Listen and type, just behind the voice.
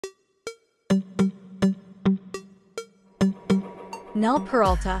Nel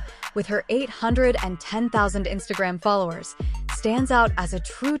Peralta, with her 810,000 Instagram followers, stands out as a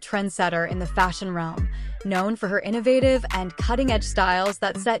true trendsetter in the fashion realm, known for her innovative and cutting-edge styles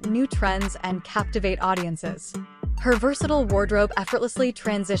that set new trends and captivate audiences. Her versatile wardrobe effortlessly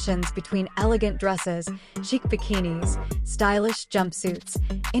transitions between elegant dresses, chic bikinis, stylish jumpsuits,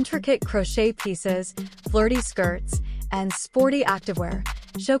 intricate crochet pieces, flirty skirts, and sporty activewear,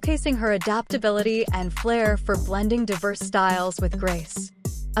 showcasing her adaptability and flair for blending diverse styles with grace.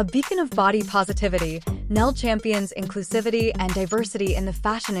 A beacon of body positivity, Nel champions inclusivity and diversity in the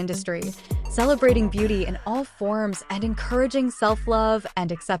fashion industry, celebrating beauty in all forms and encouraging self-love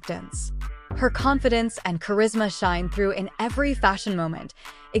and acceptance. Her confidence and charisma shine through in every fashion moment,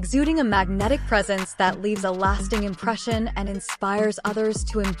 exuding a magnetic presence that leaves a lasting impression and inspires others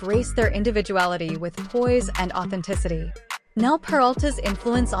to embrace their individuality with poise and authenticity. Nel Peralta's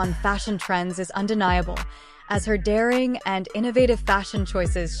influence on fashion trends is undeniable, as her daring and innovative fashion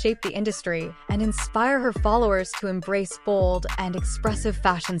choices shape the industry and inspire her followers to embrace bold and expressive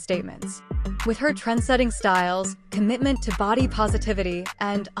fashion statements. With her trend-setting styles, commitment to body positivity,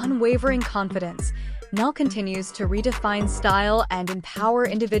 and unwavering confidence, Nel continues to redefine style and empower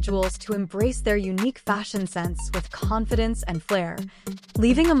individuals to embrace their unique fashion sense with confidence and flair,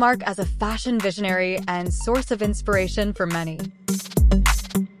 leaving a mark as a fashion visionary and source of inspiration for many.